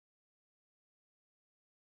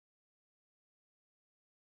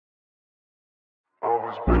I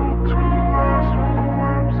was built to last with the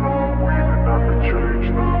webs I'm weaving. I could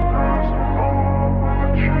change the past with all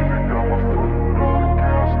I'm achieving. Got my foot on the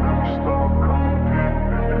gas, never stop competing.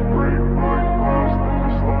 If you break my glass, then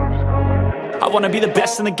this life's gonna end. I wanna be the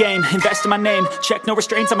best in the game, invest in my name. Check no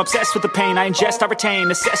restraints, I'm obsessed with the pain. I ingest, I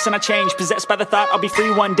retain, assess and I change. Possessed by the thought I'll be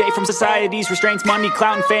free one day from society's restraints. Money,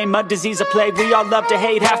 clout and fame, mud, disease, a plague. We all love to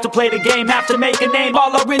hate, have to play the game, have to make a name.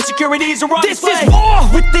 All our insecurities are on display. This is war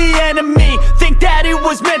with the enemy. Think that it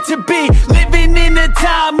was meant to be. Living in a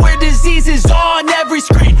time where disease is on every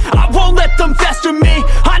screen. I won't let them fester me.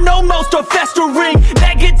 I know most are festering.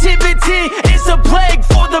 Negativity is a plague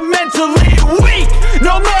for the mentally weak.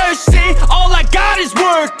 No mercy, all I got is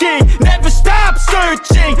working. Never stop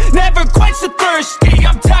searching, never quench the thirsty.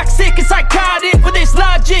 I'm toxic and psychotic, with this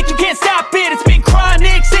logic you can't stop it. It's been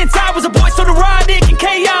chronic since I was a boy, so neurotic and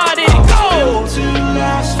chaotic. Built to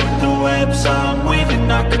last with the webs I'm weaving.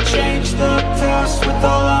 I could change the past with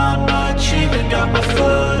all I'm achieving. Got my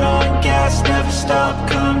foot on gas, never stop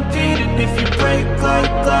competing. If you break like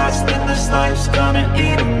glass, then this life's gonna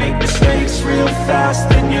eat 'em. Make mistakes real fast,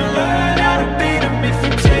 then you learn how to beat 'em. If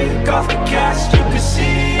you take off the cast, you can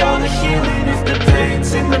see all the healing. If the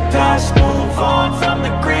pain's in the past, move on from the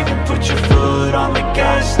grieving. Put your foot on the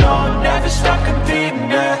gas, no, never stop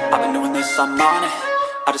competing, yeah. I've been doing this, I'm on it.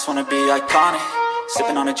 I just wanna be iconic.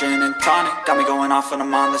 Sipping on a gin and tonic, got me going off when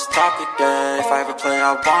I'm on this topic, yeah. If I ever play,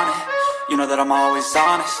 I want it. You know that I'm always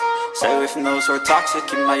honest. Stay away from those who are toxic.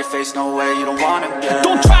 Keep them out your face, no way, you don't want it, yeah.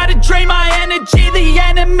 Don't try to drain my energy, the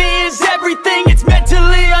enemy is everything.